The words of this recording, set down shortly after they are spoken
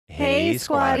Hey,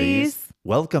 Squaddies.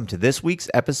 Welcome to this week's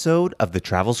episode of the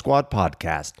Travel Squad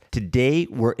podcast. Today,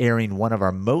 we're airing one of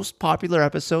our most popular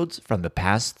episodes from the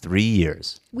past 3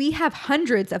 years. We have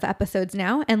hundreds of episodes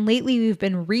now, and lately we've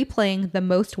been replaying the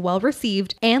most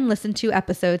well-received and listened to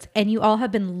episodes, and you all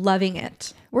have been loving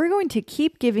it. We're going to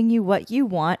keep giving you what you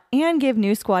want and give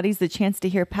new Squaddies the chance to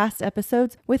hear past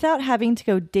episodes without having to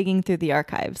go digging through the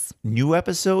archives. New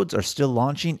episodes are still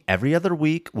launching every other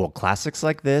week, while classics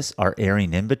like this are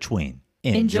airing in between.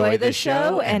 Enjoy the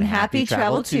show and happy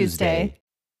Travel Tuesday.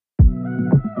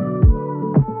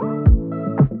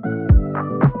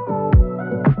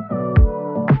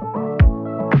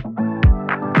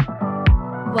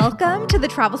 Welcome to the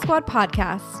Travel Squad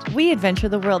podcast. We adventure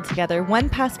the world together, one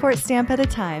passport stamp at a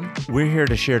time. We're here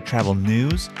to share travel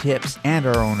news, tips, and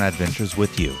our own adventures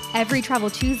with you. Every Travel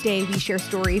Tuesday, we share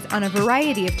stories on a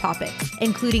variety of topics,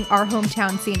 including our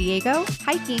hometown San Diego,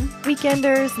 hiking,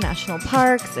 Weekenders, national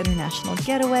parks, international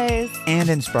getaways, and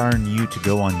inspiring you to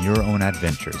go on your own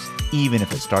adventures, even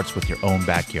if it starts with your own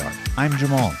backyard. I'm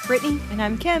Jamal. Brittany, and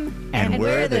I'm Kim. And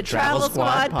we're the Travel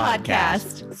Squad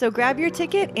podcast. So grab your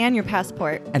ticket and your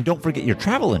passport. And don't forget your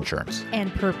travel insurance.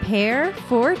 and prepare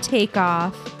for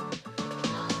takeoff.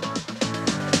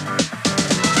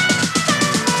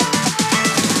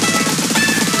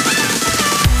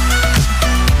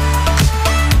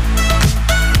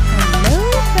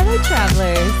 Hello, fellow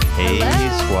travelers. Hey, Hello.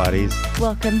 Squaddies.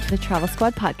 Welcome to the Travel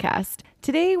Squad podcast.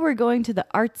 Today, we're going to the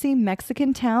artsy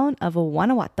Mexican town of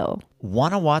Guanajuato.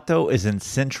 Guanajuato is in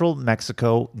central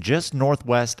Mexico, just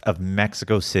northwest of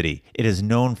Mexico City. It is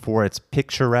known for its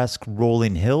picturesque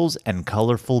rolling hills and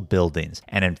colorful buildings.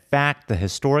 And in fact, the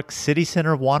historic city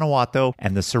center of Guanajuato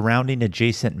and the surrounding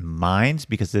adjacent mines,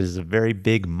 because it is a very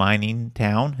big mining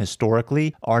town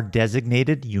historically, are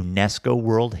designated UNESCO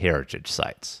World Heritage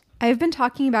Sites. I've been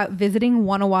talking about visiting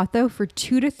Guanajuato for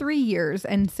 2 to 3 years,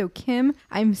 and so Kim,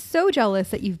 I'm so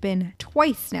jealous that you've been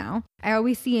twice now. I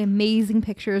always see amazing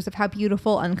pictures of how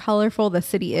beautiful and colorful the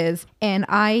city is, and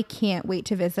I can't wait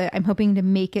to visit. I'm hoping to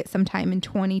make it sometime in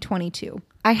 2022.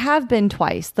 I have been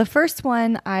twice. The first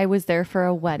one, I was there for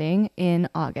a wedding in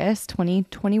August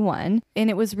 2021, and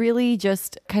it was really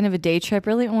just kind of a day trip,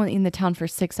 really only in the town for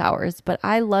 6 hours, but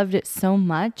I loved it so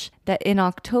much that in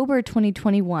October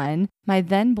 2021, my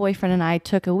then boyfriend and I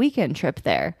took a weekend trip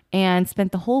there and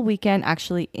spent the whole weekend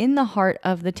actually in the heart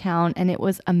of the town, and it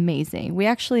was amazing. We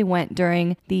actually went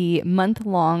during the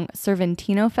month-long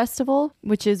Cervantino Festival,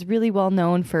 which is really well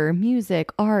known for music,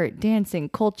 art, dancing,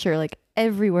 culture, like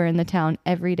everywhere in the town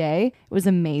every day. It was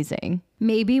amazing.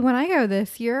 Maybe when I go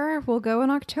this year, we'll go in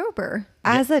October.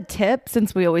 As a tip,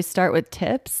 since we always start with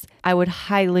tips, I would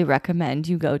highly recommend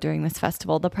you go during this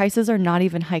festival. The prices are not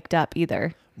even hiked up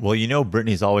either. Well, you know,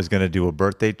 Brittany's always going to do a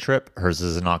birthday trip. Hers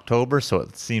is in October, so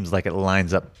it seems like it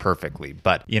lines up perfectly.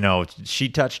 But, you know, she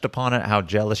touched upon it, how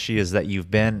jealous she is that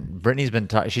you've been. Brittany's been,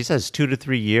 she says 2 to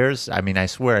 3 years. I mean, I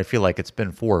swear, I feel like it's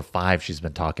been 4 or 5 she's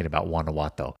been talking about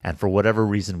Guanajuato. And for whatever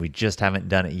reason, we just haven't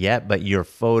done it yet. But your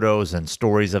photos and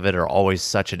stories of it are always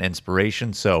such an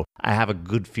inspiration. So I have a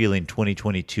good feeling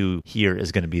 2022 here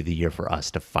is going to be the year for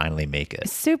us to finally make it.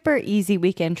 Super easy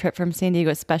weekend trip from San Diego,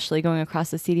 especially going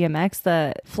across the CDMX.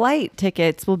 The flight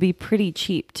tickets will be pretty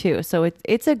cheap too. So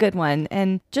it's a good one.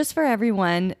 And just for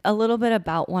everyone, a little bit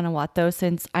about Guanajuato,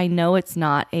 since I know it's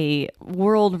not a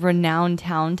world-renowned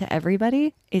town to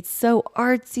everybody. It's so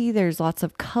artsy. There's lots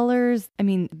of colors. I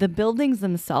mean, the buildings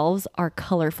themselves are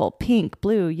colorful. Pink,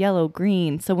 blue, yellow,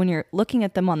 green. So when you're looking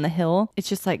at them on the hill, it's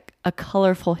just like a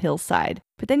colorful hillside.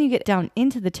 But then you get down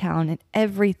into the town and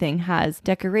everything has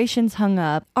decorations hung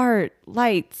up, art,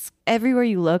 lights. Everywhere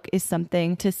you look is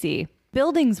something to see.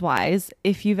 Buildings wise,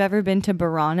 if you've ever been to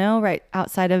Burano, right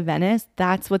outside of Venice,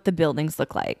 that's what the buildings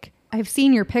look like. I've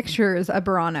seen your pictures of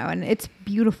Burano, and it's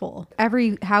beautiful.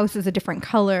 Every house is a different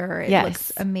color. It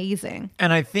looks amazing.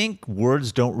 And I think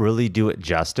words don't really do it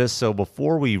justice. So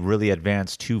before we really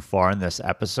advance too far in this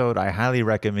episode, I highly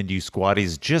recommend you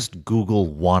Squaddies just Google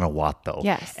Guanajuato.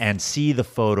 Yes. And see the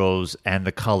photos and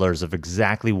the colors of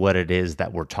exactly what it is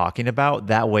that we're talking about.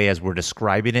 That way, as we're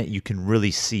describing it, you can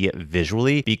really see it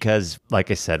visually because,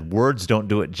 like I said, words don't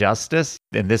do it justice.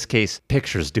 In this case,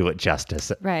 pictures do it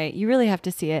justice. Right. You really have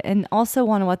to see it. And also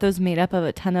Guanajuato is made up of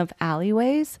a ton of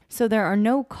alleyways. So there are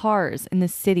no cars in the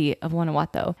city of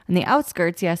Guanajuato. On the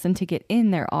outskirts, yes, and to get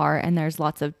in there are, and there's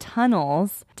lots of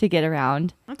tunnels to get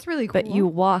around. That's really cool. But you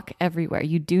walk everywhere.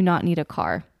 You do not need a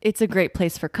car. It's a great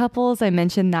place for couples. I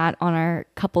mentioned that on our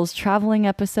couples traveling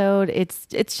episode. It's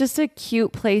just a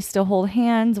cute place to hold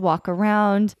hands, walk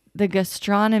around. The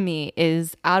gastronomy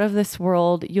is out of this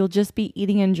world. You'll just be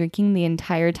eating and drinking the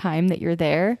entire time that you're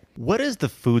there. What is the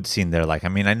food scene there like? I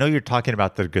mean, I know you're talking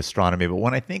about the gastronomy, but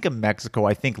when I think of Mexico,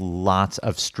 I think lots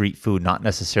of street food, not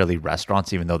necessarily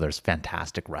restaurants, even though there's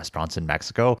fantastic restaurants in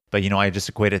Mexico. But, I just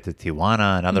equate it to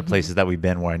Tijuana and other places that we've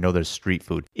been where I know there's street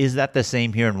food. Is that the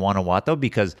same here in Guanajuato?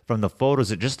 Because from the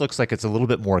photos, it just looks like it's a little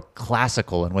bit more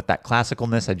classical. And with that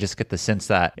classicalness, I just get the sense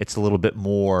that it's a little bit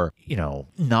more,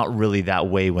 not really that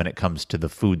way when it comes to the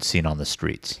food scene on the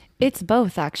streets. It's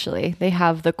both, actually. They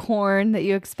have the corn that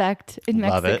you expect in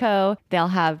Love Mexico. They'll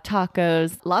have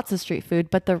tacos, lots of street food,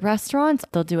 but the restaurants,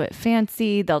 they'll do it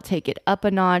fancy. They'll take it up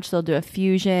a notch. They'll do a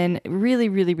fusion. Really,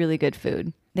 really, really good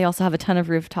food. They also have a ton of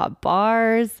rooftop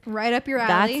bars. Right up your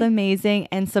alley. That's amazing.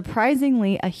 And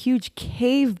surprisingly, a huge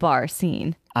cave bar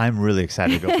scene. I'm really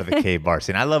excited to go for the cave bar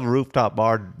scene. I love a rooftop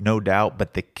bar, no doubt,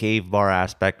 but the cave bar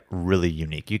aspect, really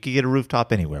unique. You can get a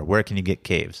rooftop anywhere. Where can you get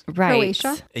caves? Right.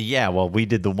 Croatia? Yeah, well, we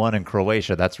did the one in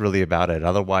Croatia. That's really about it.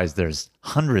 Otherwise, there's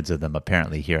hundreds of them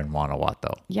apparently here in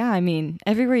Guanajuato. Yeah, I mean,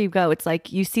 everywhere you go, it's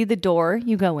like you see the door,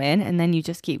 you go in, and then you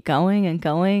just keep going and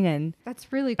going. And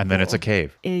That's really cool. And then it's a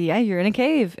cave. yeah, you're in a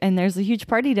cave and there's a huge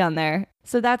party down there.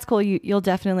 So that's cool. You'll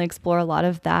definitely explore a lot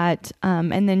of that.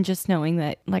 And then just knowing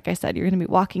that, like I said, you're going to be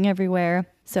walking everywhere.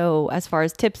 So as far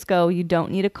as tips go, you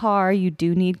don't need a car. You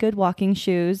do need good walking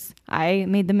shoes. I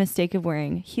made the mistake of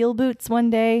wearing heel boots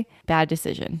one day. Bad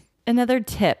decision. Another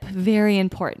tip, very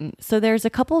important. So there's a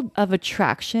couple of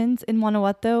attractions in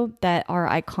Guanajuato that are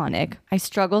iconic. I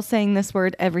struggle saying this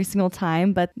word every single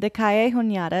time, but the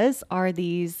callejonadas are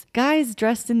these guys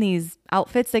dressed in these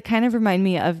outfits. They kind of remind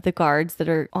me of the guards that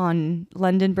are on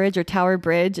London Bridge or Tower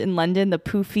Bridge in London, the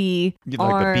poofy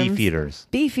arms. Like the beefeaters.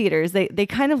 Beefeaters. They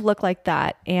kind of look like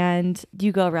that. And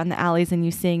you go around the alleys and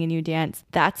you sing and you dance.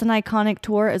 That's an iconic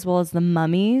tour, as well as the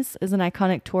Mummies is an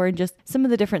iconic tour, and just some of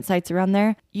the different sites around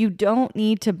there. You don't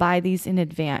need to buy these in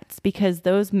advance, because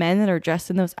those men that are dressed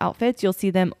in those outfits, you'll see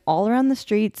them all around the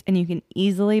streets and you can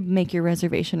easily make your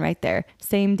reservation right there.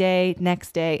 Same day,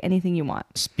 next day, anything you want.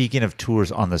 Speaking of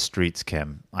tours on the streets,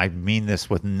 Kim, I mean this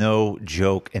with no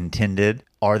joke intended.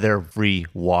 Are there free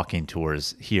walking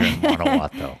tours here in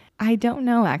Guanajuato? I don't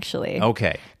know, actually.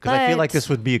 Okay, because I feel like this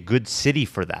would be a good city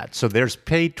for that. So there's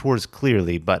paid tours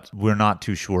clearly, but we're not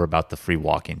too sure about the free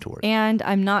walking tours. And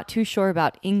I'm not too sure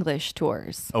about English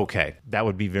tours. Okay, that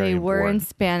would be very important. They were in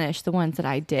Spanish, the ones that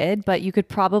I did, but you could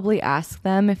probably ask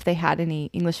them if they had any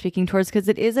English-speaking tours, because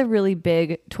it is a really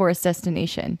big tourist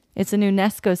destination. It's an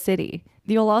UNESCO city.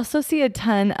 You'll also see a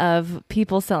ton of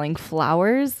people selling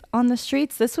flowers on the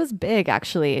streets. This was big,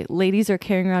 actually. Ladies are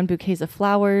carrying around bouquets of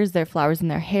flowers, their flowers in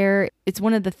their hair. It's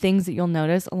one of the things that you'll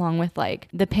notice, along with like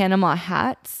the Panama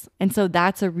hats. And so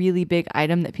that's a really big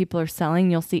item that people are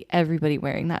selling. You'll see everybody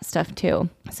wearing that stuff too.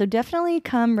 So definitely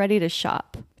come ready to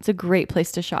shop. It's a great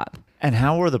place to shop. And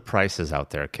how are the prices out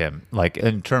there, Kim? Like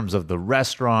in terms of the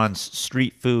restaurants,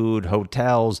 street food,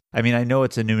 hotels? I mean, I know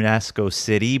it's a UNESCO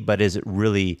city, but is it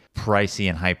really pricey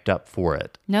and hyped up for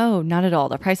it? No, not at all.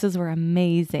 The prices were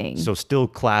amazing. So still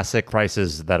classic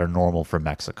prices that are normal for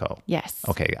Mexico? Yes.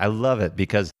 Okay, I love it,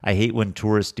 because I hate when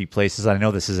touristy places, I know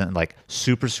this isn't like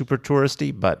super, super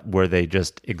touristy, but where they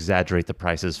just exaggerate the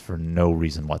prices for no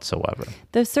reason whatsoever.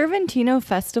 The Cervantino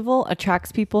Festival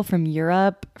attracts people from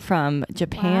Europe, from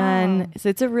Japan. Wow. So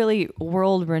it's a really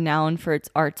world renowned for its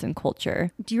arts and culture.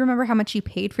 Do you remember how much you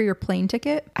paid for your plane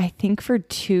ticket? I think for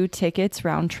 2 tickets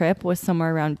round trip was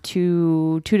somewhere around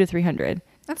two to 300.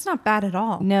 That's not bad at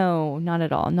all. No, not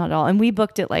at all. Not at all. And we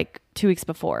booked it like 2 weeks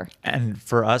before. And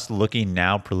for us looking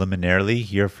now preliminarily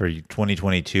here for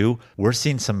 2022, we're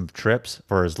seeing some trips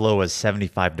for as low as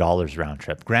 $75 round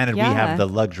trip. Granted, we have the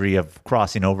luxury of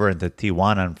crossing over into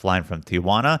Tijuana and flying from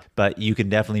Tijuana, but you can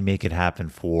definitely make it happen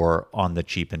for on the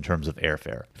cheap in terms of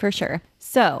airfare. For sure.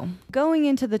 So going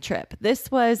into the trip, this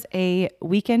was a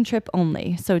weekend trip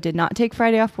only. So did not take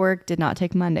Friday off work, did not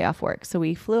take Monday off work. So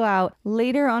we flew out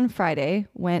later on Friday,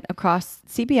 went across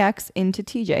CBX into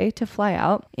TJ to fly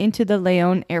out into the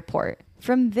León airport.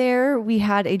 From there, we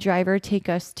had a driver take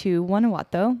us to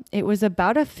Guanajuato. It was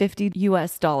about a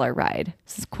 $50 ride.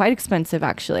 This is quite expensive,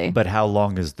 actually. But how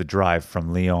long is the drive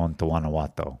from León to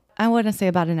Guanajuato? I want to say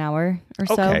about an hour or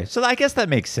so. Okay, so I guess that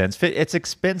makes sense. It's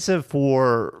expensive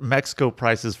for Mexico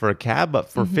prices for a cab, but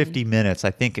for 50 minutes,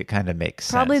 I think it kind of makes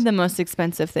sense. Probably the most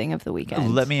expensive thing of the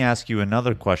weekend. Let me ask you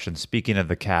another question. Speaking of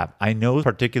the cab, I know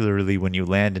particularly when you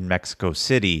land in Mexico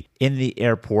City, in the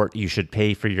airport, you should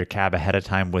pay for your cab ahead of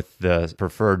time with the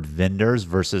preferred vendors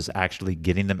versus actually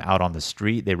getting them out on the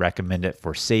street. They recommend it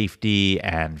for safety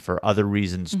and for other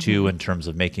reasons too, in terms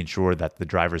of making sure that the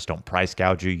drivers don't price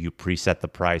gouge you. You preset the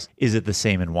price. Is it the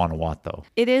same in Guanajuato?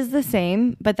 It is the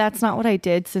same, but that's not what I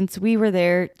did since we were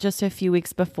there just a few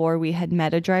weeks before. We had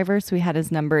met a driver, so we had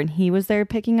his number and he was there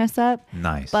picking us up.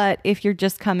 Nice. But if you're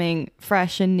just coming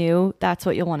fresh and new, that's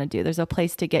what you'll want to do. There's a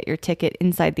place to get your ticket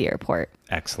inside the airport.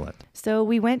 Excellent. So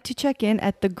we went to check in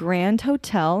at the Grand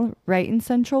Hotel right in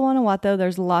central Guanajuato.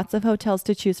 There's lots of hotels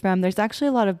to choose from. There's actually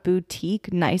a lot of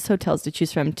boutique, nice hotels to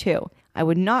choose from too. I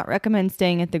would not recommend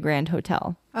staying at the Grand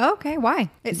Hotel. Okay, why?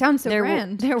 It sounds so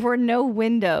grand. There were no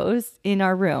windows in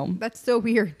our room. That's so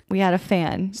weird. We had a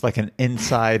fan. It's like an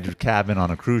inside cabin on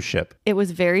a cruise ship. It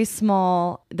was very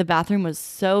small. The bathroom was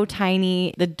so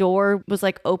tiny. The door was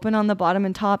like open on the bottom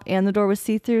and top, and the door was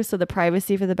see-through. So the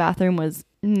privacy for the bathroom was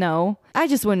no. I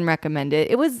just wouldn't recommend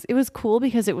it. It was cool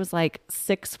because it was like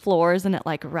 6 floors and it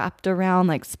like wrapped around,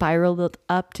 like spiraled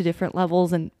up to different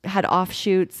levels and had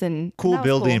offshoots and Cool that was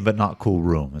building, cool. but not cool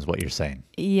room is what you're saying.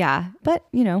 Yeah, but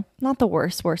not the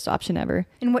worst option ever.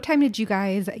 And what time did you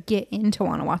guys get into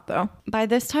Guanajuato? By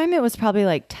this time, it was probably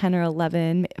like 10 or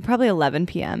 11, probably 11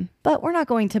 p.m. But we're not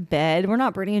going to bed. We're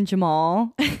not Brittany and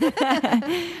Jamal.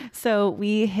 So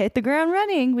we hit the ground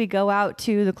running. We go out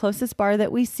to the closest bar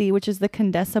that we see, which is the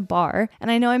Condesa bar.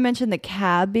 And I know I mentioned the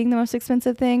cab being the most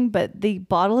expensive thing, but the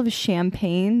bottle of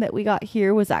champagne that we got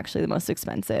here was actually the most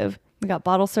expensive. We got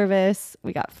bottle service,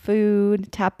 we got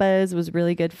food, tapas was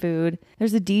really good food.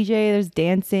 There's a DJ, there's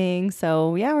dancing.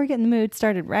 So yeah, we're getting the mood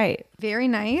started right. Very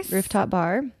nice. Rooftop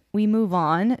bar. We move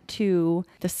on to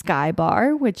the Sky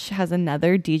Bar, which has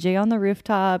another DJ on the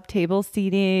rooftop, table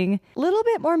seating, a little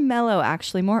bit more mellow,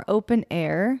 actually, more open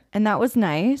air. And that was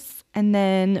nice. And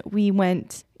then we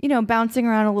went, bouncing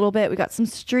around a little bit. We got some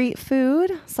street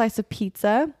food, slice of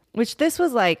pizza, which this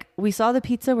was like, we saw the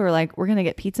pizza. We were like, we're going to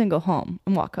get pizza and go home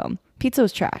and walk home. Pizza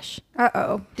was trash.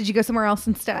 Uh-oh. Did you go somewhere else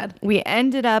instead? We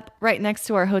ended up right next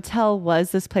to our hotel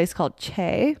was this place called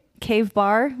Che. Cave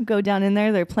bar, go down in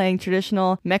there. They're playing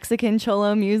traditional Mexican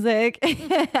cholo music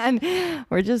and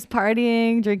we're just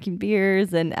partying, drinking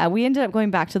beers. And we ended up going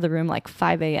back to the room like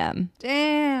 5 a.m.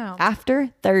 Damn.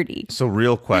 after 30. So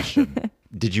real question.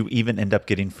 Did you even end up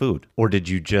getting food or did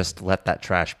you just let that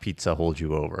trash pizza hold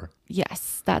you over?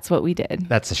 Yes, that's what we did.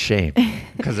 That's a shame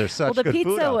because there's such Well, the good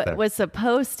food out pizza there. was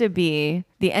supposed to be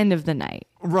the end of the night.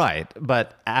 Right.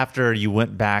 But after you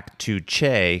went back to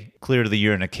Che, clearly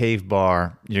you're in a cave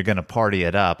bar. You're going to party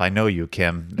it up. I know you,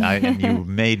 Kim. And you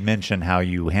made mention how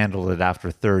you handled it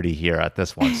after 30 here at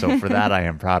this one. So for that, I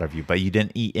am proud of you. But you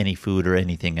didn't eat any food or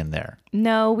anything in there.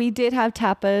 No, we did have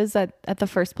tapas at the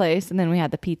first place, and then we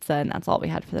had the pizza, and that's all we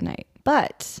had for the night.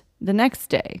 But the next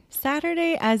day,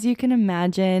 Saturday, as you can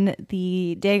imagine,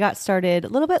 the day got started a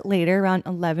little bit later, around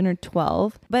 11 or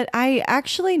 12. But I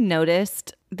actually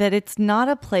noticed that it's not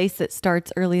a place that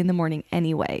starts early in the morning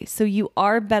anyway. So you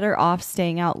are better off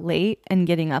staying out late and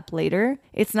getting up later.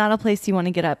 It's not a place you want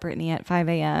to get up, Brittany, at 5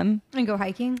 a.m. And go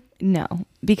hiking? No,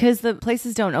 because the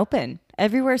places don't open.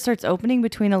 Everywhere starts opening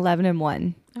between 11 and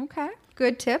 1. Okay.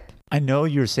 Good tip. I know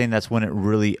you're saying that's when it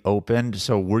really opened.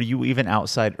 So were you even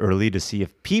outside early to see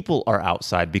if people are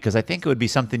outside? Because I think it would be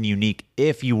something unique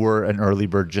if you were an early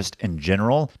bird just in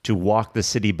general to walk the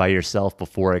city by yourself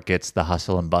before it gets the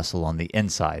hustle and bustle on the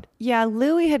inside. Yeah,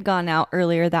 Louie had gone out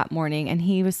earlier that morning and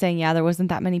he was saying, yeah, there wasn't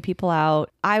that many people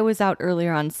out. I was out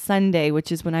earlier on Sunday,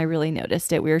 which is when I really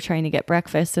noticed it. We were trying to get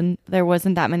breakfast and there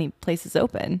wasn't that many places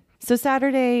open. So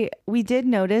Saturday, we did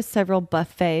notice several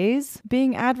buffets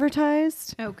being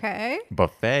advertised. Okay.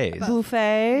 Buffets.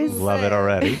 Buffets. Love it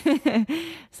already.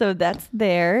 So that's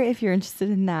there if you're interested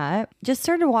in that. Just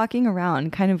started walking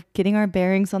around, kind of getting our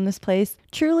bearings on this place.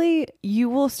 Truly, you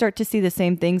will start to see the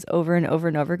same things over and over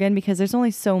and over again because there's only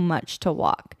so much to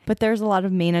walk. But there's a lot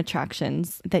of main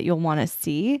attractions that you'll want to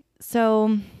see.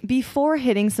 So before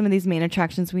hitting some of these main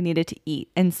attractions, we needed to eat.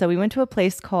 And so we went to a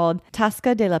place called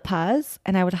Tasca de la Paz,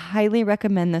 and I would highly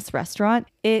recommend this restaurant.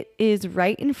 It is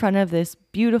right in front of this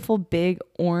beautiful big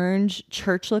orange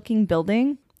church-looking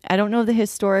building. I don't know the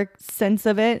historic sense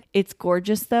of it. It's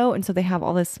gorgeous though. And so they have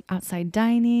all this outside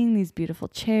dining, these beautiful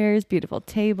chairs, beautiful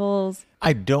tables.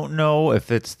 I don't know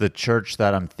if it's the church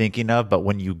that I'm thinking of, but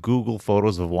when you Google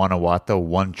photos of Guanajuato,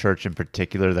 one church in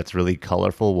particular that's really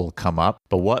colorful will come up.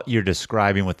 But what you're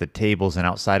describing with the tables and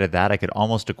outside of that, I could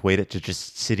almost equate it to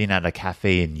just sitting at a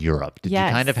cafe in Europe. Did you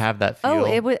kind of have that feel? Oh,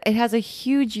 it has a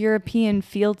huge European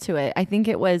feel to it. I think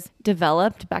it was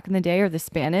developed back in the day, or the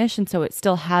Spanish, and so it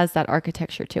still has that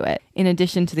architecture to it. In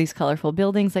addition to these colorful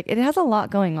buildings, like it has a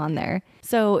lot going on there.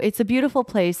 So it's a beautiful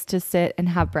place to sit and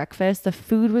have breakfast. The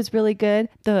food was really good.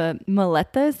 The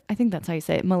maletas, I think that's how you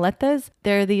say it, maletas,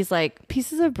 they're these like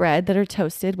pieces of bread that are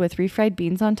toasted with refried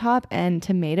beans on top and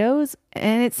tomatoes.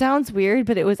 And it sounds weird,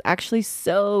 but it was actually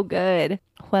so good.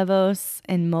 Huevos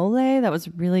and mole, that was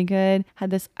really good.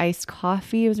 Had this iced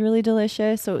coffee, it was really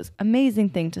delicious. So it was an amazing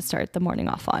thing to start the morning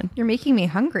off on. You're making me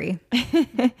hungry.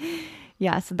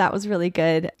 Yeah, so that was really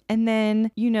good. And then,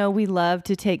 we love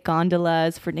to take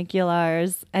gondolas,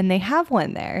 funiculars, and they have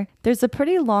one there. There's a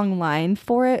pretty long line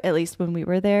for it, at least when we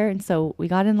were there. And so we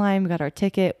got in line, we got our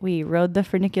ticket, we rode the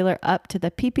funicular up to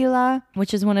the Pipila,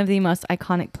 which is one of the most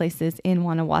iconic places in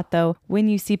Guanajuato. When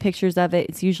you see pictures of it,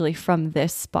 it's usually from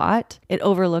this spot. It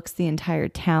overlooks the entire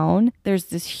town. There's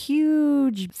this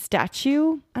huge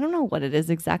statue. I don't know what it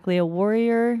is exactly, a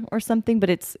warrior or something,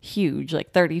 but it's huge,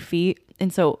 like 30 feet.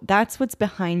 And so that's what's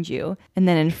behind you. And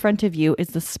then in front of you is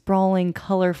the sprawling,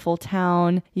 colorful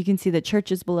town. You can see the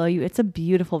churches below you. It's a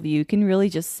beautiful view. You can really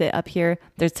just sit up here.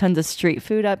 There's tons of street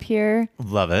food up here.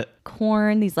 Love it.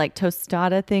 Corn, these like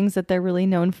tostada things that they're really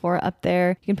known for up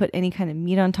there. You can put any kind of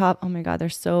meat on top. Oh my God, they're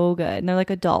so good. And they're like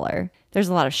 $1. There's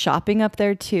a lot of shopping up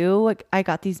there too. Like I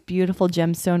got these beautiful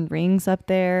gemstone rings up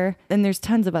there, and there's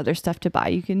tons of other stuff to buy.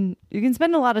 You can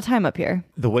spend a lot of time up here.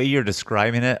 The way you're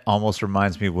describing it almost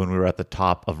reminds me of when we were at the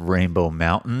top of Rainbow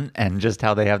Mountain and just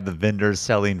how they have the vendors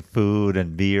selling food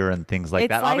and beer and things like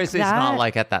that. Like Obviously, that. It's not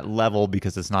like at that level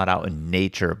because it's not out in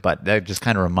nature, but that just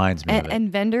kind of reminds me of it.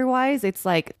 And vendor wise, it's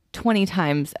like 20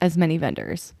 times as many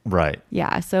vendors. Right.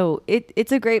 Yeah. So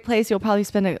it's a great place. You'll probably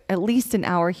spend at least an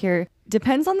hour here.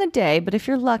 Depends on the day, but if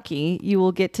you're lucky, you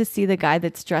will get to see the guy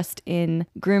that's dressed in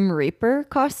Grim Reaper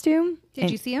costume. Did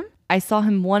you see him? I saw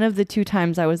him one of the 2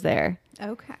 times I was there.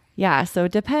 Okay. Yeah, so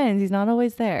it depends. He's not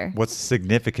always there. What's the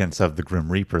significance of the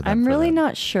Grim Reaper then? I'm for really them?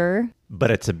 not sure.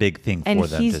 But it's a big thing for And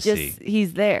them to see.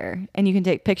 he's there and you can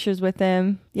take pictures with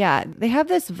him. Yeah, they have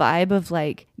this vibe of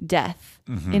like death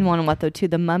in Guanajuato too.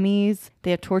 The mummies,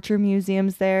 they have torture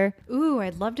museums there. Ooh,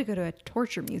 I'd love to go to a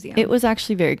torture museum. It was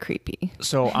actually very creepy.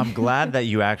 So I'm glad that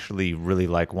you actually really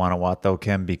like Guanajuato,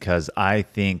 Kim, because I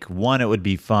think, one, it would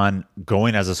be fun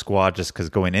going as a squad, just because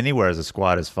going anywhere as a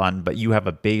squad is fun, but you have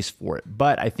a base for it.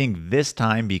 But I think this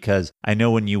time, because I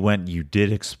know when you went, you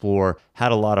did explore,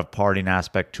 had a lot of partying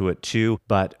aspect to it too,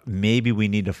 but maybe we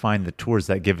need to find the tours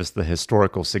that give us the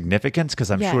historical significance, because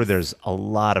I'm sure there's a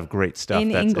lot of great stuff In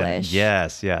that's English. Yes.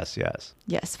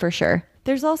 Yes, for sure.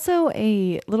 There's also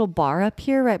a little bar up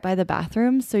here right by the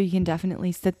bathroom, so you can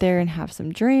definitely sit there and have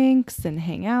some drinks and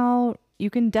hang out.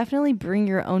 You can definitely bring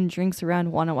your own drinks around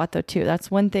Guanajuato too. That's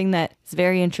one thing that is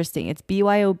very interesting. It's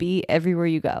BYOB everywhere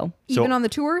you go. Even on the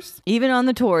tours? Even on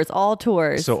the tours, all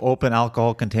tours. So open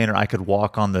alcohol container, I could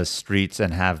walk on the streets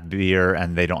and have beer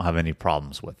and they don't have any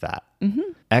problems with that. Mm-hmm.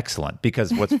 Excellent.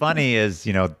 Because what's funny is,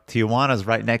 Tijuana's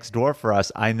right next door for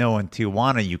us. I know in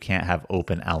Tijuana you can't have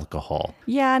open alcohol.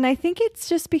 Yeah, and I think it's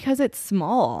just because it's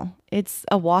small. It's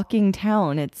a walking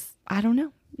town. I don't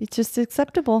know. It's just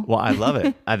acceptable. Well, I love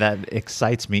it. That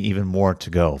excites me even more to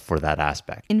go for that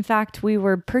aspect. In fact, we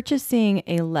were purchasing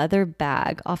a leather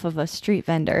bag off of a street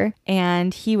vendor,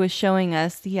 and he was showing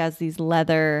us, he has these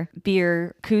leather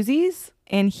beer koozies.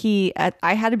 And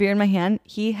I had a beer in my hand.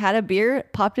 He had a beer,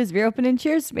 popped his beer open and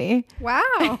cheers me.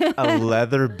 Wow. A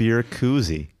leather beer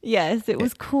koozie. Yes, it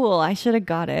was cool. I should have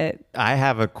got it. I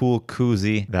have a cool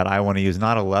koozie that I want to use,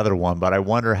 not a leather one, but I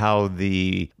wonder how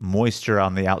the moisture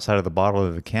on the outside of the bottle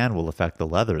of the can will affect the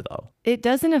leather, though. It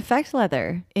doesn't affect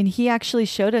leather. And he actually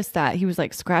showed us that. He was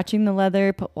like scratching the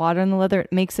leather, put water on the leather.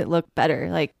 It makes it look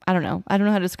better. Like, I don't know how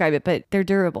to describe it, but they're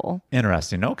durable.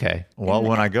 Interesting. Okay. Well,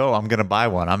 when I go, I'm going to buy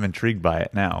one. I'm intrigued by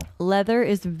it now. Leather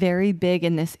is very big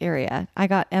in this area. I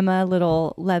got Emma a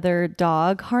little leather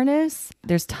dog harness.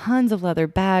 There's tons of leather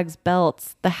bags,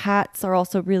 belts. The hats are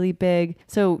also really big.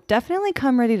 So definitely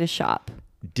come ready to shop.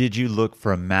 Did you look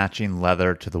for a matching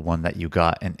leather to the one that you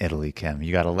got in Italy, Kim?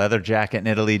 You got a leather jacket in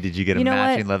Italy. Did you get a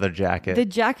matching leather jacket? The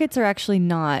jackets are actually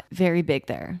not very big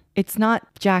there. It's not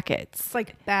jackets. It's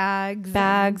like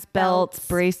bags, belts,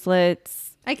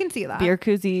 bracelets. I can see that. beer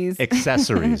koozies.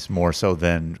 Accessories more so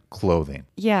than clothing.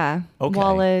 Yeah. Okay.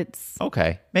 Wallets.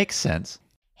 Okay. Makes sense.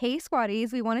 Hey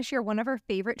Squatties, we want to share one of our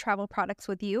favorite travel products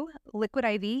with you. Liquid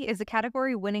IV is a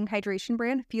category-winning hydration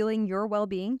brand fueling your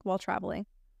well-being while traveling.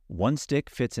 One stick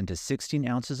fits into 16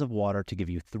 ounces of water to give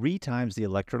you 3 times the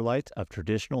electrolytes of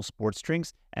traditional sports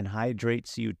drinks and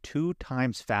hydrates you 2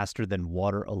 times faster than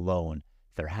water alone.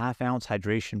 Their half-ounce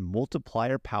hydration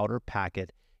multiplier powder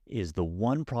packet is the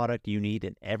one product you need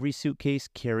in every suitcase,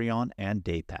 carry-on, and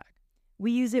day pack.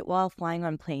 We use it while flying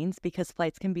on planes because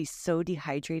flights can be so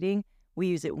dehydrating. We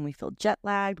use it when we feel jet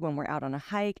lagged, when we're out on a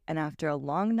hike, and after a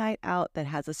long night out that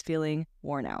has us feeling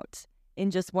worn out. In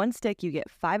just one stick, you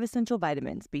get 5 essential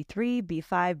vitamins, B3,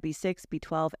 B5, B6,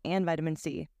 B12, and vitamin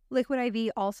C. Liquid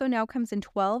IV also now comes in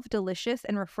 12 delicious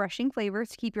and refreshing flavors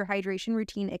to keep your hydration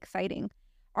routine exciting.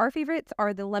 Our favorites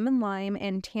are the lemon lime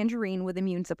and tangerine with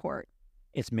immune support.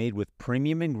 It's made with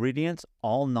premium ingredients,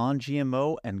 all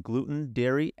non-GMO and gluten,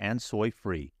 dairy, and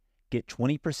soy-free. Get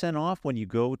 20% off when you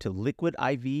go to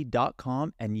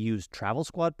liquidiv.com and use Travel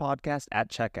Squad Podcast at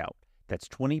checkout. That's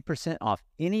 20% off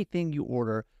anything you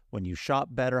order when you shop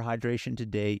Better Hydration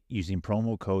today using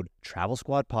promo code Travel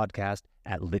Squad Podcast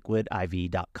at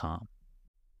liquidiv.com.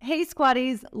 Hey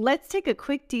Squatties, let's take a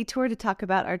quick detour to talk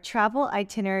about our travel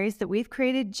itineraries that we've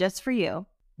created just for you.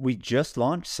 We just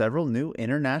launched several new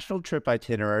international trip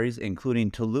itineraries,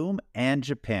 including Tulum and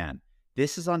Japan.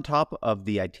 This is on top of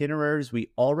the itineraries we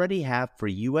already have for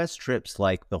U.S. trips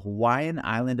like the Hawaiian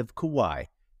island of Kauai,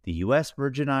 the U.S.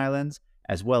 Virgin Islands,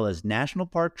 as well as national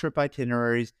park trip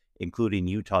itineraries, including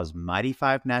Utah's Mighty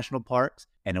Five National Parks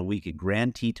and a week at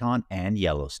Grand Teton and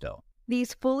Yellowstone.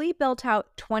 These fully built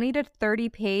out 20 to 30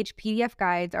 page PDF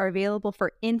guides are available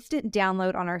for instant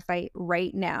download on our site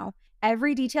right now.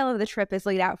 Every detail of the trip is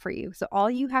laid out for you, so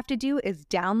all you have to do is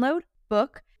download,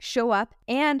 book, show up,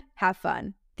 and have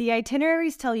fun. The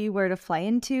itineraries tell you where to fly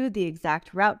into, the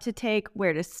exact route to take,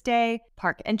 where to stay,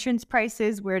 park entrance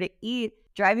prices, where to eat,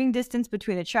 driving distance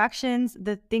between attractions,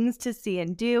 the things to see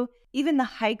and do, even the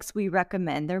hikes we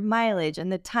recommend, their mileage,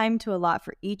 and the time to allot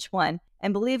for each one.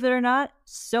 And believe it or not,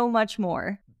 so much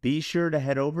more. Be sure to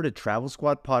head over to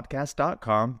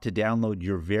TravelSquadPodcast.com to download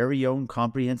your very own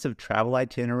comprehensive travel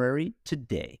itinerary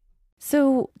today.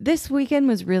 So this weekend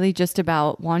was really just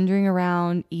about wandering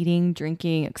around, eating,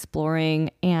 drinking, exploring,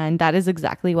 and that is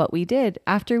exactly what we did.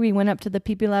 After we went up to the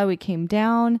Pipila, we came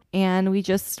down and we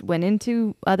just went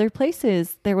into other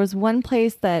places. There was one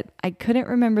place that I couldn't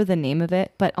remember the name of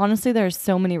it, but honestly, there's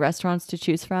so many restaurants to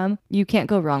choose from. You can't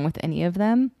go wrong with any of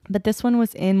them. But this one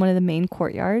was in one of the main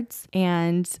courtyards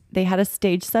and they had a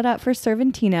stage set up for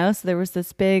Cervantino. So there was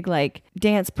this big like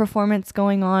dance performance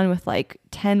going on with like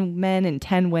 10 men and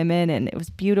 10 women, and it was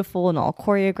beautiful and all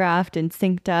choreographed and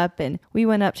synced up. And we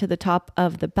went up to the top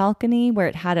of the balcony where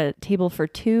it had a table for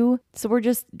 2. So we're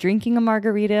just drinking a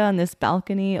margarita on this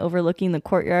balcony overlooking the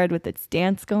courtyard with its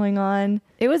dance going on.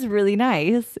 It was really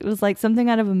nice. It was like something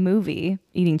out of a movie,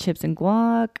 eating chips and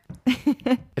guac.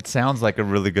 It sounds like a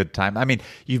really good time. I mean,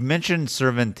 you've mentioned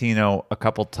Cervantino a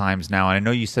couple times now, and I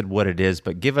know you said what it is,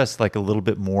 but give us like a little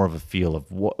bit more of a feel of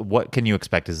what can you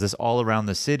expect? Is this all around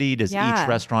the city? Does each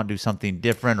restaurant do something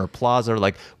different, or plaza? Or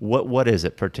like what is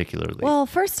it particularly? Well,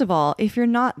 first of all, if you're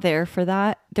not there for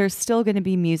that, there's still going to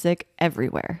be music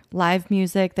everywhere. Live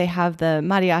music. They have the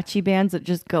mariachi bands that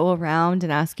just go around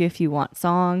and ask you if you want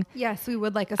song. Yes, we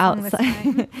would like a song this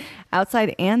time.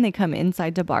 Outside, and they come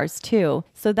inside to bars too.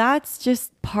 So that's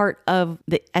just part of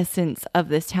the essence of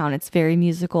this town. It's very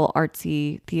musical,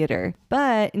 artsy theater.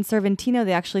 But in Cervantino,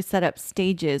 they actually set up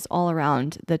stages all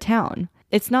around the town.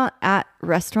 It's not at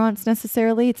restaurants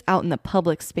necessarily. It's out in the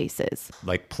public spaces.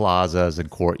 Like plazas and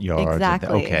courtyards.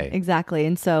 Exactly. Okay. Exactly.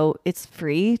 And so it's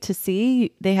free to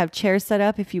see. They have chairs set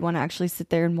up if you want to actually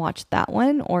sit there and watch that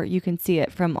one, or you can see it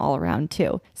from all around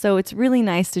too. So it's really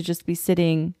nice to just be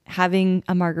sitting, having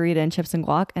a margarita and chips and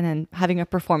guac, and then having a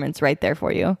performance right there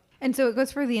for you. And so it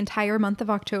goes for the entire month of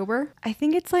October? I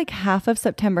think it's like half of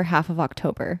September, half of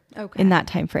October. Okay. In that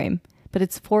time frame. But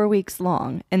it's 4 weeks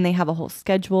long and they have a whole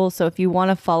schedule. So if you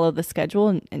want to follow the schedule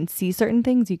and see certain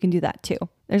things, you can do that too.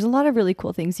 There's a lot of really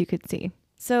cool things you could see.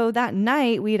 So that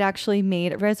night, we'd actually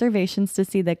made reservations to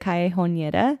see the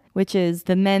Callejonera, which is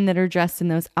the men that are dressed in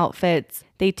those outfits.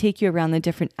 They take you around the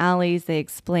different alleys. They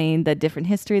explain the different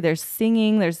history. There's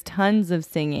singing. There's tons of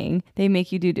singing. They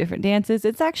make you do different dances.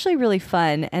 It's actually really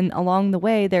fun. And along the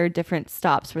way, there are different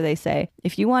stops where they say,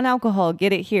 if you want alcohol,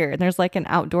 get it here. And there's like an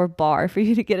outdoor bar for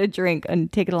you to get a drink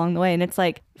and take it along the way. And it's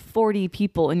like 40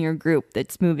 people in your group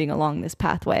that's moving along this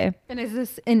pathway. And is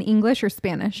this in English or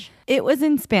Spanish? It was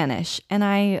in Spanish, and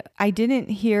I didn't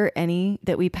hear any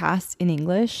that we passed in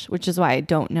English, which is why I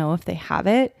don't know if they have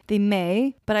it. They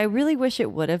may, but I really wish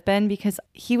it would have been, because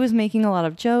he was making a lot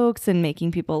of jokes and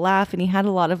making people laugh, and he had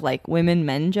a lot of like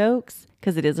women-men jokes,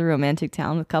 because it is a romantic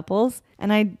town with couples,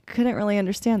 and I couldn't really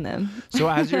understand them. So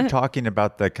as you're talking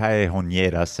about the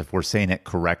callejoneras, if we're saying it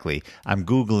correctly, I'm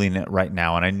Googling it right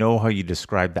now, and I know how you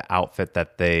describe the outfit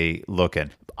that they look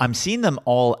in. I'm seeing them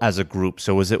all as a group.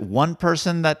 So is it one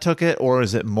person that took it, or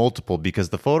is it multiple? Because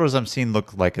the photos I'm seeing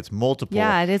look like it's multiple.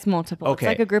 Yeah, it is multiple. Okay.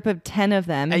 It's like a group of 10 of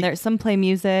them, and there's some play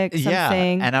music, some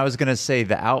sing. And I was going to say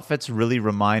the outfits really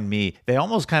remind me, they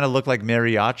almost kind of look like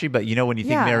mariachi, but you know, when you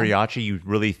think mariachi, you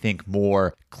really think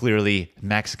more clearly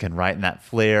Mexican, right? And that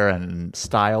flair and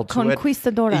style to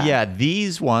Conquistadora. it. Yeah,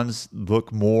 these ones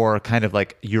look more kind of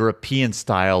like European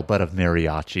style, but of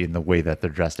mariachi in the way that they're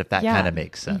dressed, if that kind of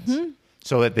makes sense. Mm-hmm.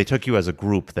 So they took you as a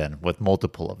group then, with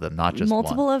multiple of them, not just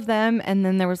multiple one. of them, and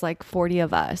then there was like 40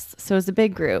 of us. So it was a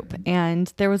big group.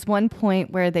 And there was one point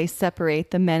where they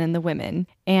separate the men and the women.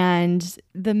 And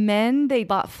the men, they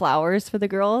bought flowers for the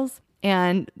girls.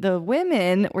 And the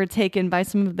women were taken by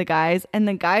some of the guys. And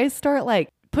the guys start like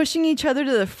pushing each other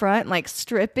to the front, like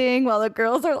stripping, while the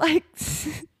girls are like...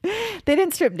 They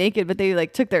didn't strip naked, but they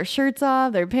like took their shirts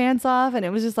off, their pants off, and it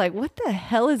was just like, what the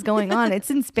hell is going on? It's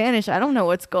in Spanish. I don't know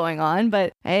what's going on,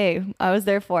 but hey, I was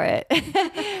there for it.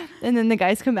 And then the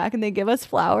guys come back and they give us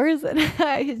flowers, and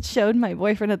I had showed my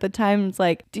boyfriend at the time. It's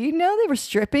like, do you know they were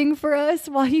stripping for us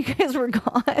while you guys were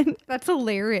gone? That's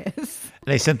hilarious.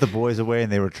 They sent the boys away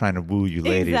and they were trying to woo you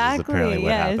ladies, is apparently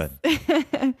what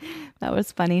happened. That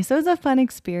was funny. So it was a fun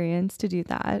experience to do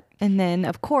that. And then,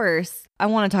 of course, I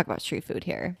want to talk about street food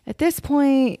here. At this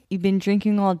point, you've been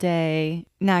drinking all day.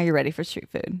 Now you're ready for street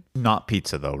food. Not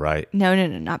pizza though, right? No,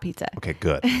 not pizza. Okay,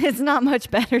 good. It's not much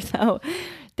better though.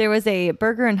 There was a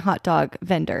burger and hot dog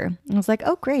vendor. I was like,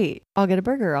 oh, great. I'll get a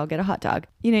burger. I'll get a hot dog.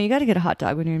 You know, you got to get a hot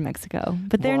dog when you're in Mexico.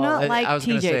 But they're not like TJ I was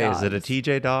going to say, dogs. is it a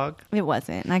TJ dog? It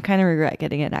wasn't. And I kind of regret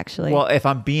getting it, actually. Well, if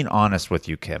I'm being honest with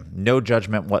you, Kim, no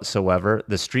judgment whatsoever.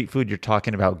 The street food you're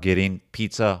talking about getting,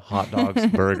 pizza, hot dogs,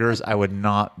 burgers, I would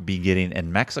not be getting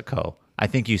in Mexico. I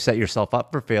think you set yourself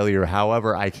up for failure.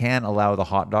 However, I can allow the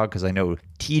hot dog because I know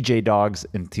TJ dogs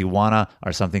in Tijuana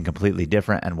are something completely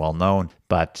different and well known,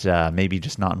 but maybe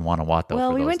just not in Guanajuato.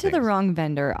 Well, we went to the wrong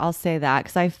vendor. I'll say that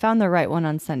because I found the right one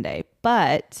on Sunday.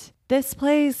 But this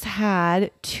place had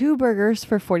 2 burgers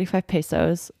for 45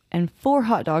 pesos and 4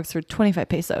 hot dogs for 25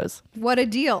 pesos. What a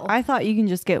deal. I thought you can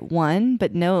just get one,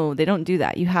 but no, they don't do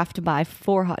that. You have to buy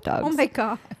 4 hot dogs. Oh my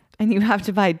God. And you have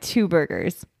to buy 2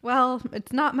 burgers. Well,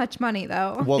 it's not much money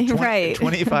though. Well, Right.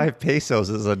 25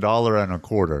 pesos is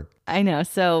 $1.25. I know.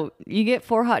 So you get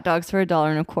 4 hot dogs for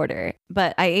 $1.25.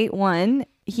 But I ate one.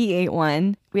 He ate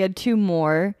one. We had 2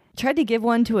 more. Tried to give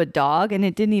one to a dog and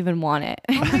it didn't even want it.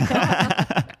 Oh my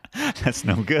God. That's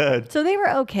no good. So they were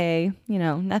okay, you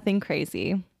know, nothing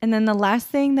crazy. And then the last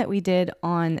thing that we did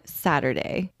on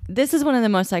Saturday, this is one of the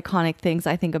most iconic things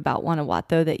I think about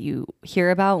Guanajuato that you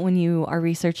hear about when you are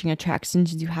researching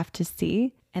attractions you have to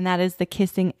see. And that is the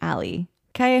Kissing Alley.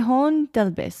 Callejón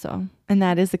del Beso. And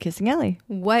that is the Kissing Alley.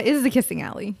 What is the Kissing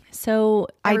Alley? So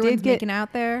Everyone's I did get... making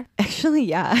out there? Actually,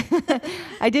 yeah.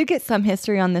 I did get some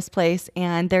history on this place.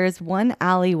 And there's one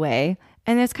alleyway.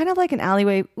 And it's kind of like an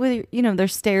alleyway with, you know,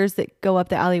 there's stairs that go up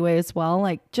the alleyway as well,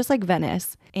 like just like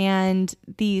Venice. And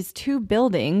these 2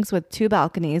 buildings with 2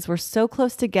 balconies were so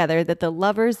close together that the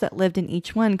lovers that lived in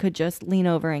each one could just lean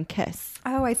over and kiss.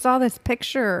 Oh, I saw this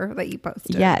picture that you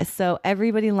posted. Yes. So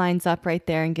everybody lines up right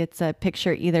there and gets a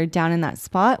picture either down in that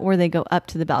spot or they go up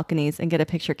to the balconies and get a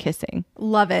picture kissing.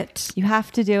 Love it. You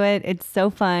have to do it. It's so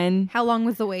fun. How long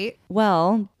was the wait?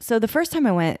 Well, so the first time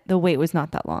I went, the wait was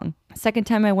not that long. Second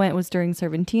time I went was during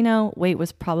Cervantino. Wait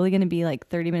was probably going to be like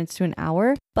 30 minutes to an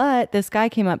hour. But this guy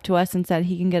came up to us and said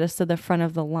he can get us to the front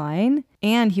of the line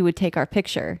and he would take our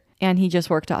picture. And he just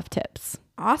worked off tips.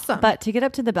 Awesome. But to get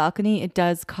up to the balcony, it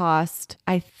does cost,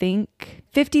 I think,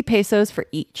 50 pesos for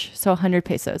each. So 100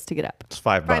 pesos to get up. It's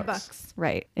 $5. $5.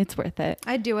 Right. It's worth it.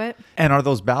 I'd do it. And are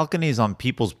those balconies on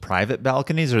people's private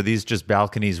balconies, or are these just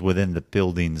balconies within the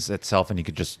buildings itself and you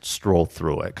could just stroll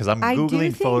through it? Because I'm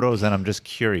Googling photos and I'm just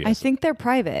curious. I think they're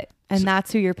private and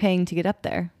that's who you're paying to get up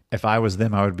there. If I was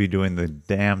them, I would be doing the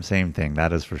damn same thing.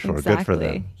 That is for sure. Exactly. Good for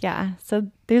them. Yeah. So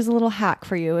there's a little hack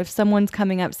for you. If someone's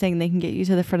coming up saying they can get you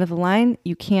to the front of the line,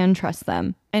 you can trust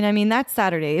them. And I mean, that's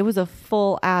Saturday. It was a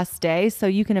full ass day. So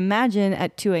you can imagine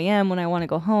at 2 a.m. when I want to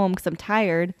go home because I'm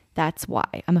tired. That's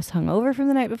why. I was hungover from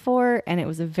the night before and it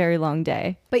was a very long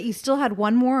day. But you still had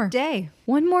one more day.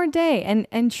 One more day.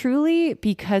 And truly,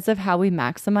 because of how we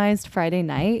maximized Friday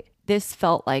night, this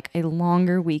felt like a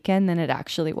longer weekend than it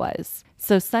actually was.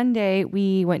 So Sunday,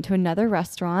 we went to another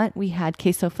restaurant. We had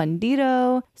queso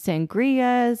fundido,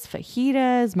 sangrias,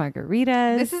 fajitas,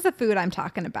 margaritas. This is the food I'm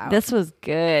talking about. This was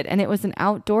good. And it was an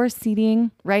outdoor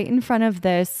seating right in front of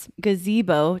this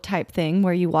gazebo type thing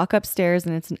where you walk upstairs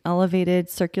and it's an elevated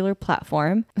circular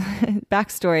platform.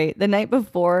 Backstory, the night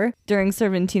before during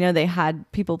Cervantino, they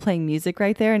had people playing music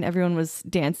right there and everyone was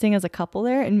dancing as a couple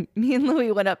there. And me and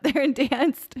Louie went up there and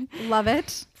danced. Love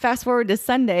it. Fast forward to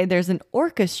Sunday, there's an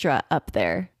orchestra up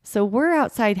there. So we're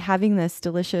outside having this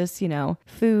delicious,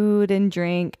 food and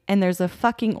drink, and there's a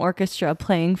fucking orchestra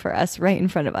playing for us right in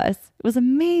front of us. It was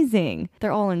amazing.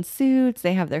 They're all in suits.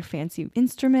 They have their fancy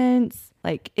instruments.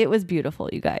 Like, it was beautiful,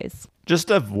 you guys.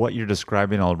 Just of what you're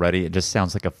describing already, it just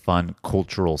sounds like a fun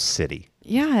cultural city.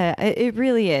 Yeah, it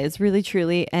really is, really,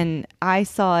 truly. And I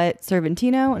saw it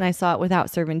Cervantino and I saw it without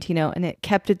Cervantino, and it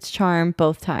kept its charm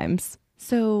both times.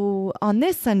 So on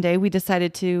this Sunday, we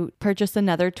decided to purchase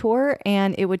another tour,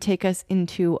 and it would take us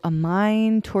into a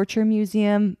mine torture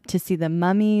museum to see the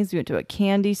mummies. We went to a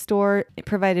candy store. It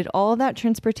provided all of that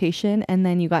transportation, and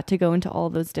then you got to go into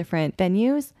all those different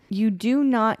venues. You do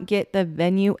not get the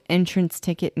venue entrance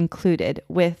ticket included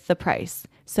with the price.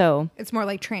 So it's more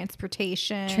like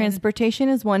transportation. Transportation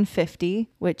is $150,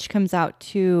 which comes out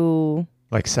to...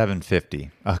 Like $7.50,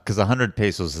 because 100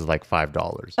 pesos is like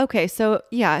 $5. Okay, so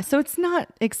yeah, so it's not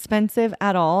expensive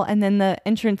at all. And then the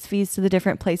entrance fees to the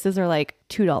different places are like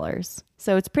 $2.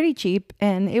 So it's pretty cheap,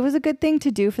 and it was a good thing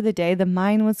to do for the day. The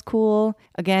mine was cool.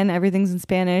 Again, everything's in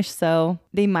Spanish, so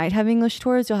they might have English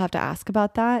tours. You'll have to ask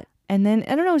about that. And then,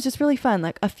 I don't know, it was just really fun.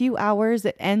 Like a few hours.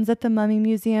 It ends at the Mummy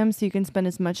Museum, so you can spend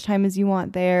as much time as you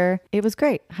want there. It was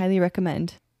great. Highly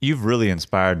recommend. You've really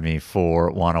inspired me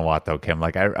for Guanajuato, Kim.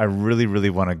 Like, I really, really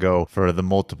want to go for the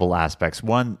multiple aspects.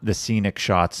 One, the scenic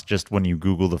shots, just when you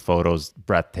Google the photos,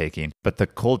 breathtaking. But the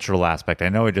cultural aspect, I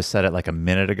know I just said it like a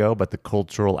minute ago, but the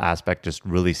cultural aspect just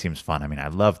really seems fun. I mean, I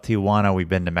love Tijuana. We've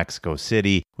been to Mexico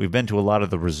City. We've been to a lot of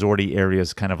the resorty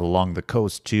areas kind of along the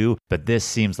coast too. But this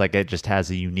seems like it just has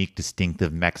a unique,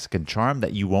 distinctive Mexican charm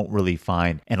that you won't really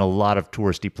find in a lot of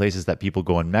touristy places that people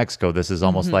go in Mexico. This is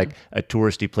almost like a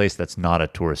touristy place that's not a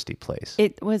touristy place.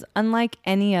 It was unlike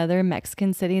any other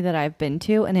Mexican city that I've been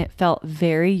to, and it felt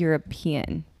very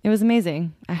European. It was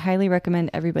amazing. I highly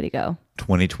recommend everybody go.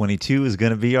 2022 is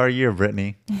going to be our year,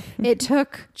 Brittany. It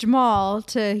took Jamal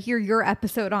to hear your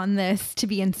episode on this to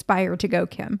be inspired to go,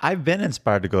 Kim. I've been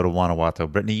inspired to go to Guanajuato.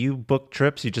 Brittany, you booked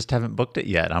trips. You just haven't booked it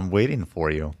yet. I'm waiting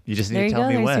for you. You just need to tell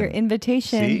me when. There's your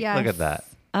invitation. See? Yes. Look at that.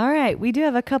 All right. We do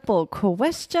have a couple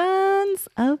questions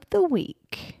of the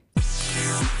week.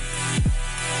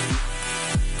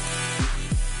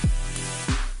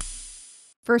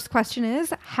 First question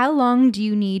is, how long do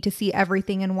you need to see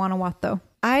everything in Guanajuato?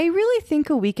 I really think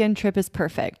a weekend trip is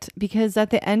perfect because at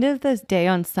the end of this day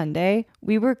on Sunday,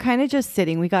 we were kind of just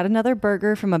sitting. We got another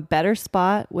burger from a better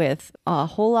spot with a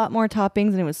whole lot more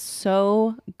toppings, and it was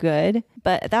so good.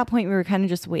 But at that point, we were kind of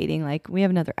just waiting. Like, we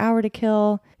have another hour to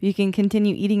kill. You can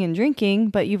continue eating and drinking,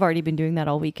 but you've already been doing that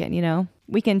all weekend,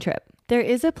 Weekend trip. There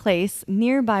is a place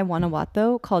nearby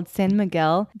Guanajuato called San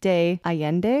Miguel de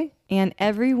Allende. And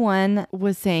everyone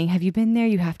was saying, have you been there?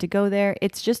 You have to go there.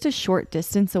 It's just a short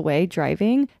distance away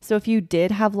driving. So if you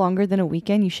did have longer than a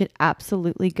weekend, you should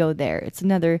absolutely go there. It's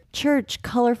another church,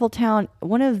 colorful town.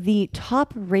 One of the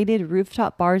top rated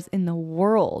rooftop bars in the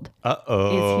world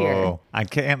is here. I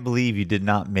can't believe you did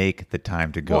not make the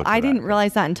time to go. Well, I didn't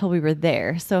realize that until we were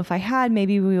there. So if I had,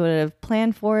 maybe we would have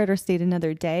planned for it or stayed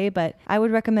another day. But I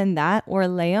would recommend that. Or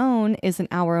León is an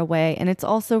hour away. And it's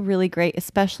also really great,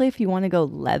 especially if you want to go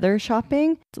leather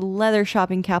shopping. It's the leather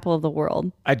shopping capital of the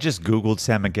world. I just Googled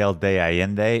San Miguel de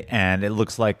Allende and it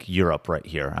looks like Europe right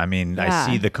here. I mean, Yeah.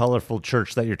 I see the colorful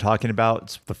church that you're talking about.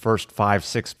 It's the first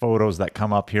 5-6 photos that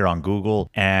come up here on Google,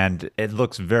 and it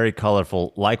looks very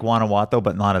colorful, like Guanajuato,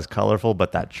 but not as colorful.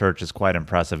 But that church is quite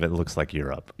impressive. It looks like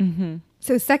Europe. Mm-hmm.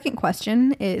 So second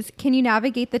question is, can you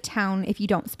navigate the town if you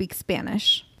don't speak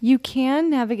Spanish? You can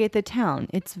navigate the town.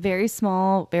 It's very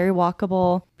small, very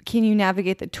walkable. Can you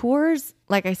navigate the tours?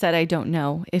 Like I said, I don't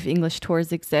know if English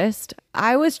tours exist.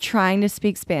 I was trying to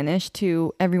speak Spanish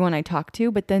to everyone I talked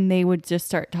to, but then they would just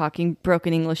start talking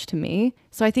broken English to me.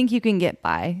 So I think you can get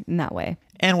by in that way.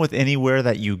 And with anywhere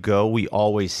that you go, we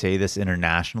always say this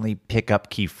internationally, pick up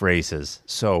key phrases.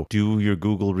 So do your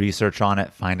Google research on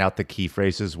it, find out the key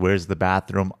phrases. Where's the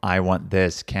bathroom? I want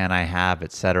this. Can I have,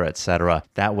 etc., etc.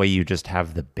 That way you just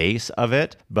have the base of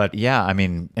it. But yeah, I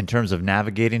mean, in terms of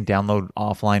navigating, download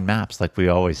offline maps like we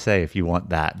always say if you want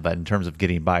that. But in terms of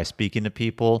getting by speaking to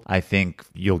people, I think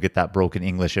you'll get that broken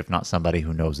English, if not somebody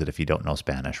who knows it if you don't know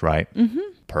Spanish, right? Mm-hmm.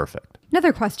 Perfect.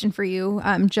 Another question for you,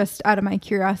 just out of my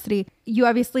curiosity. You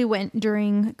obviously went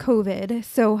during COVID.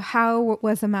 So how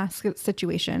was the mask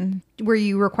situation? Were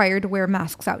you required to wear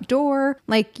masks outdoor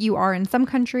like you are in some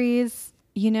countries?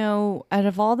 You know, out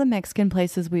of all the Mexican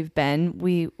places we've been,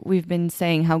 we've been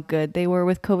saying how good they were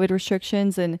with COVID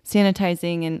restrictions and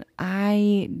sanitizing, and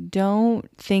I don't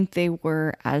think they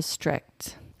were as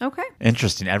strict. Okay.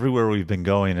 Interesting. Everywhere we've been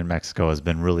going in Mexico has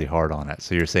been really hard on it.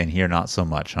 So you're saying here, not so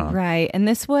much, huh? Right. And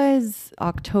this was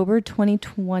October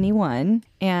 2021.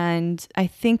 And I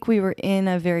think we were in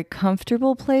a very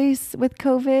comfortable place with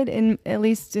COVID, at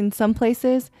least in some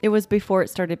places. It was before it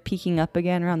started peaking up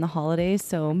again around the holidays.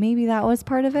 So maybe that was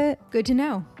part of it. Good to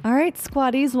know. All right,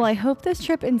 squatties. Well, I hope this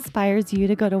trip inspires you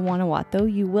to go to Guanajuato.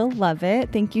 You will love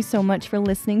it. Thank you so much for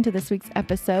listening to this week's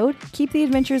episode. Keep the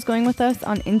adventures going with us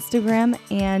on Instagram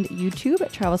and YouTube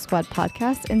at Travel Squad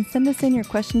Podcast, and send us in your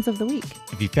questions of the week.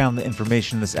 If you found the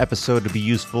information in this episode to be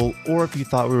useful, or if you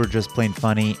thought we were just plain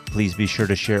funny, please be sure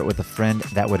to share it with a friend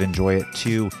that would enjoy it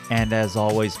too. And as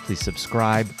always, please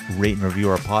subscribe, rate and review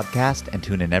our podcast, and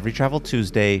tune in every Travel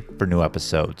Tuesday for new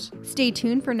episodes. Stay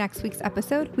tuned for next week's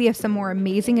episode. We have some more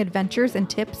amazing adventures and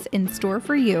tips in store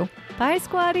for you. Bye,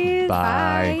 squatties.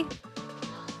 Bye. Bye.